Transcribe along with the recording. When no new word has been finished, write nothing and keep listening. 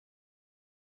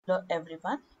Hello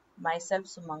everyone, myself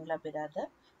Sumangla Biradar.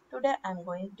 Today I am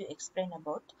going to explain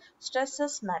about Strassen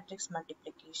matrix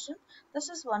multiplication. This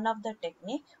is one of the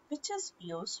technique which is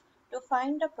used to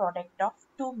find the product of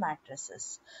two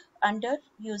matrices under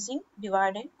using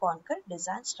divide and conquer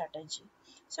design strategy.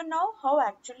 So now how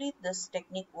actually this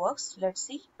technique works, let's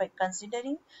see by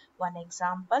considering one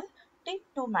example. Take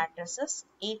two matrices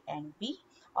A and B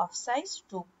of size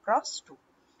 2 cross 2.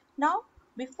 Now,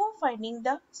 before finding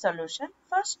the solution,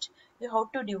 first you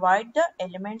have to divide the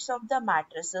elements of the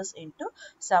matrices into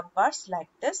subparts like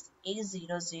this: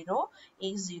 A00,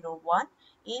 A01,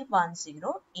 A10,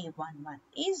 A11.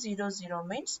 A00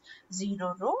 means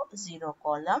 0 row, 0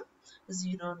 column,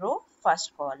 0 row,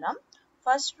 first column,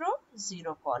 first row,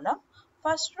 0 column,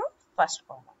 first row, first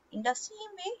column. In the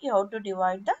same way, you have to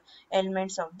divide the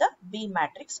elements of the B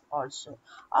matrix also.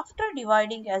 After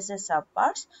dividing as a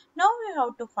subparts, now we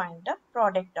have to find the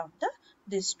product of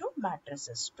these two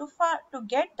matrices. To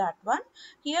get that one,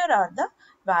 here are the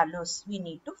values we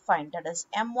need to find, that is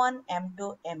M1,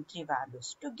 M2, M3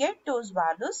 values. To get those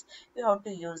values, you have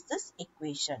to use this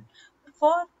equation.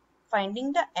 For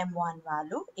finding the M1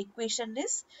 value, equation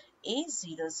is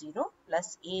A00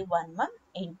 plus A11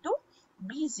 into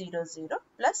B00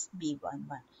 plus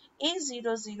B11.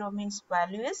 A00 means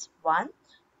value is 1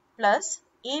 plus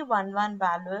A11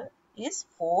 value is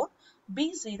 4,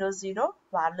 B00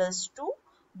 value is 2,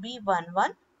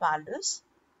 B11 value is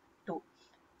 2.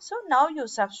 So now you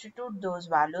substitute those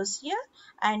values here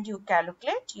and you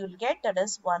calculate, you will get, that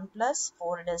is 1 plus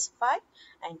 4, it is 5,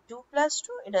 and 2 plus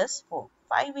 2, it is 4.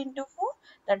 5 into 4,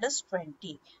 that is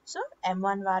 20. So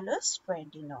M1 value is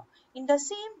 20 now. In the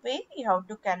same way, you have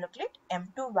to calculate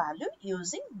M2 value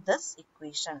using this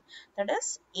equation, that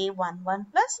is A11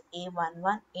 plus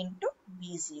A11 into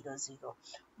B00.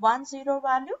 10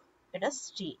 value, it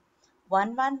is 3.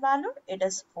 11 value, it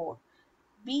is 4.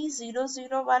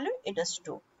 B00 value, it is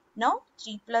 2. Now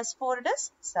 3 plus 4, it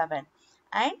is 7,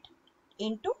 and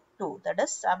into 2, that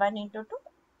is 7 into 2,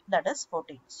 that is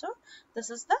 14. So this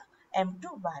is the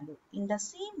M2 value. In the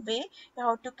same way, you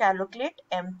have to calculate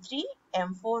M3,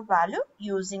 M4 value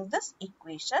using this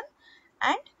equation,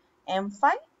 and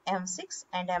M5, M6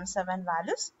 and M7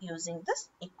 values using this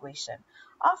equation.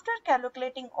 After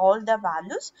calculating all the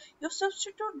values, you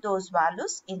substitute those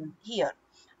values in here.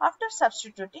 After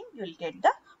substituting, you will get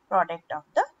the product of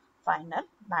the final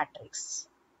matrix.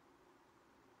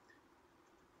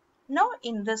 Now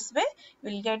in this way,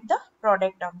 we will get the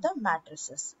product of the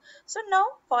matrices. So now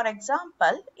for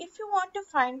example, if you want to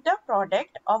find the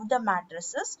product of the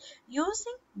matrices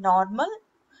using normal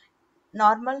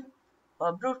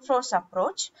brute force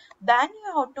approach, then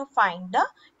you have to find the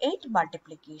 8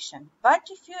 multiplication. But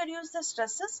if you use the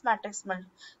Strassen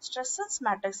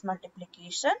matrix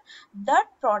multiplication, that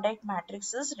product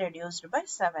matrix is reduced by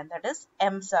 7, that is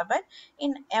M7.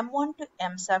 In M1 to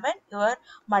M7, you are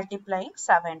multiplying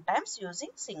 7 times using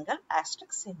single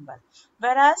asterisk symbol.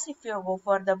 Whereas if you go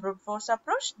for the brute force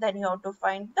approach, then you have to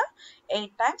find the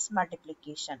 8 times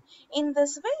multiplication. In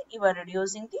this way, you are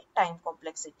reducing the time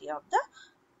complexity of the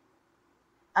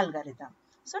algorithm.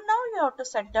 So now you have to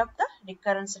set up the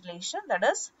recurrence relation, that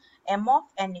is M of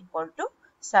n equal to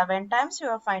 7 times you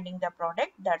are finding the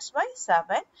product, that's why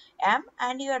 7 m,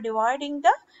 and you are dividing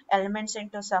the elements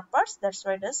into subparts, that's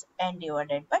why it is n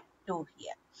divided by 2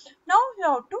 here. Now you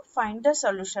have to find the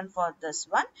solution for this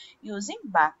one using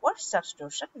backward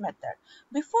substitution method.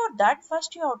 Before that,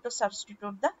 first you have to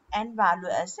substitute the n value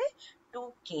as a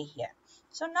 2k here.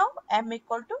 So now m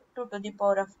equal to 2 to the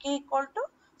power of k equal to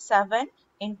 7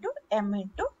 into m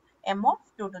of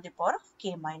 2 to the power of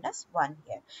k minus 1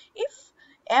 here. If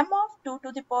m of 2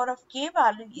 to the power of k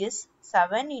value is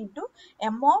 7 into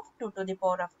m of 2 to the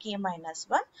power of k minus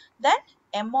 1, then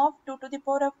m of 2 to the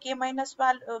power of k minus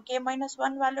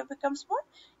 1 value becomes what?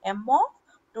 M of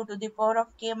 2 to the power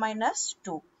of k minus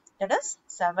 2. That is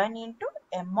 7 into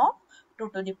m of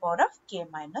 2 to the power of k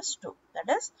minus 2.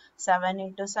 That is 7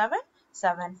 into 7,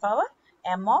 7 power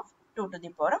m of 2 to the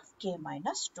power of k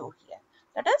minus 2 here.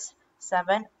 That is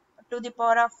 7 to the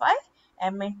power of I,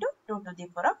 m into 2 to the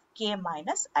power of k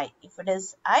minus I. If it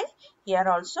is I, here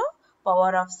also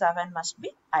power of 7 must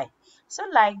be I. So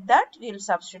like that we will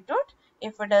substitute.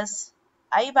 If it is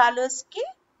I value is k,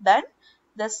 then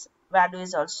this value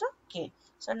is also k.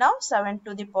 So now 7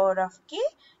 to the power of k,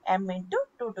 m into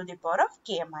 2 to the power of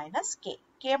k minus k.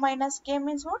 K minus k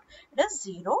means what? It is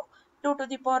 0. 2 to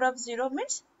the power of 0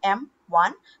 means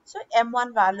m1. So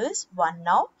m1 value is 1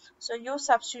 now. So you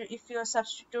substitute, if you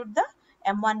substitute the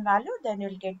m1 value, then you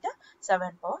will get the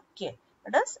 7 power k.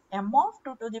 That is m of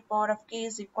 2 to the power of k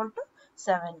is equal to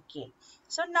 7k.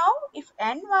 So now if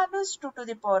n value is 2 to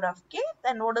the power of k,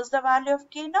 then what is the value of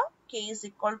k now? K is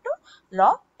equal to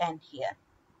log n here.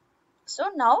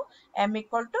 So now m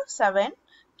equal to 7,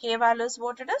 k value is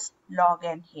what it is? Log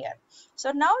n here.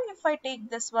 So now if I take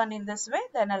this one in this way,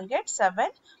 then I'll get 7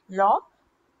 log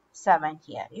 7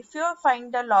 here. If you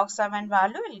find the log 7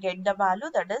 value, you'll get the value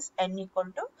that is n equal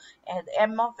to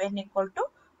m of n equal to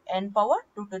n power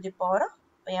 2 to the power of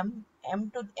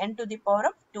n to the power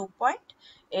of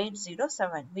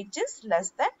 2.807, which is less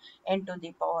than n to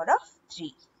the power of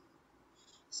 3.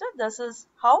 So this is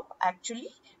how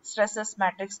actually stresses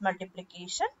matrix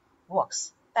multiplication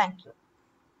works. Thank you.